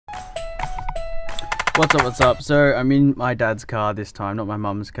What's up? So I'm in my dad's car this time, not my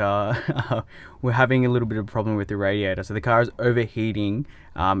mum's car. We're having a little bit of a problem with the radiator. So the car is overheating,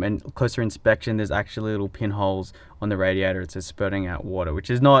 and closer inspection, there's actually little pinholes on the radiator. It says spurting out water, which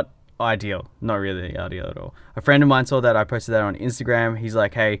is not ideal, not really ideal at all. A friend of mine saw that, I posted that on Instagram. He's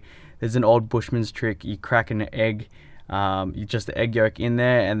like, hey, there's an old bushman's trick. You crack an egg, you just the egg yolk in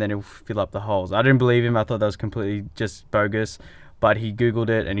there, and then it'll fill up the holes. I didn't believe him. I thought that was completely just bogus. But he Googled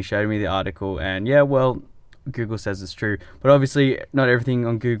it and he showed me the article, and yeah, well, Google says it's true. But obviously, not everything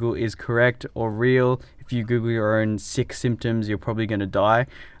on Google is correct or real. If you Google your own sick symptoms, you're probably going to die.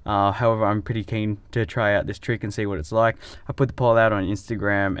 However, I'm pretty keen to try out this trick and see what it's like. I put the poll out on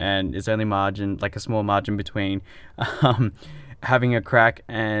Instagram, and it's only like a small margin between having a crack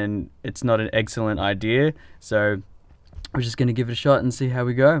and it's not an excellent idea. So we're just going to give it a shot and see how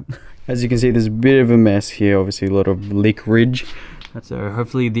we go. As you can see, there's a bit of a mess here, obviously a lot of leak ridge. So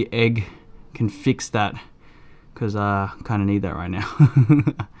hopefully the egg can fix that, because I kind of need that right now.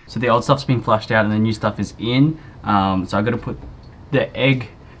 So the old stuff's been flushed out and the new stuff is in. So I got to put the egg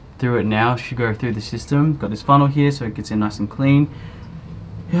through it now. Should go through the system. Got this funnel here so it gets in nice and clean.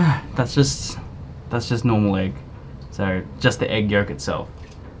 Yeah, that's just normal egg. So just the egg yolk itself.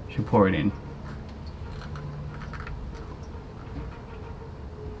 Should pour it in.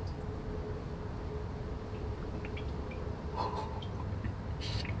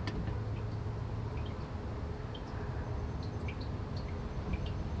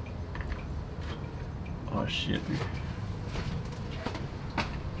 Oh shit.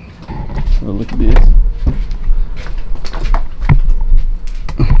 Well, look at this.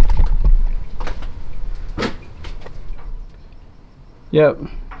 Yep,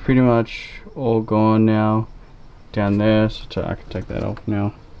 pretty much all gone now down there, so I can take that off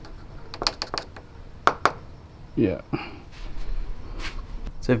now. Yeah.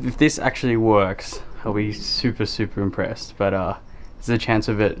 So if this actually works, I'll be super impressed, but there's a chance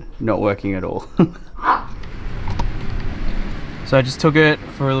of it not working at all. So I just took it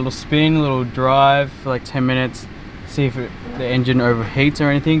for a little spin, a little drive for like 10 minutes, see if the engine overheats or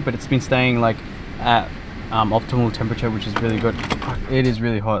anything, but it's been staying like at optimal temperature, which is really good. It is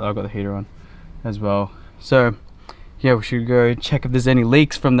really hot. I've got the heater on as well. So yeah, we should go check if there's any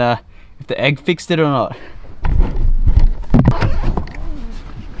leaks from if the egg fixed it or not.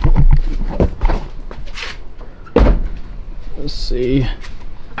 Let's see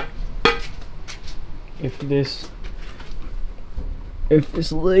if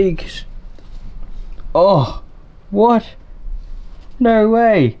this leaks. Oh, what? No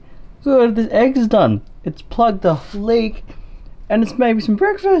way. Look what this egg's done. It's plugged the leak and it's made me some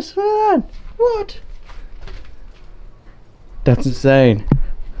breakfast. Look at that. What? That's insane.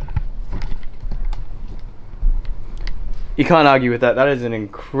 You can't argue with that. That is an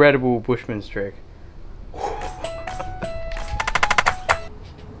incredible bushman's trick.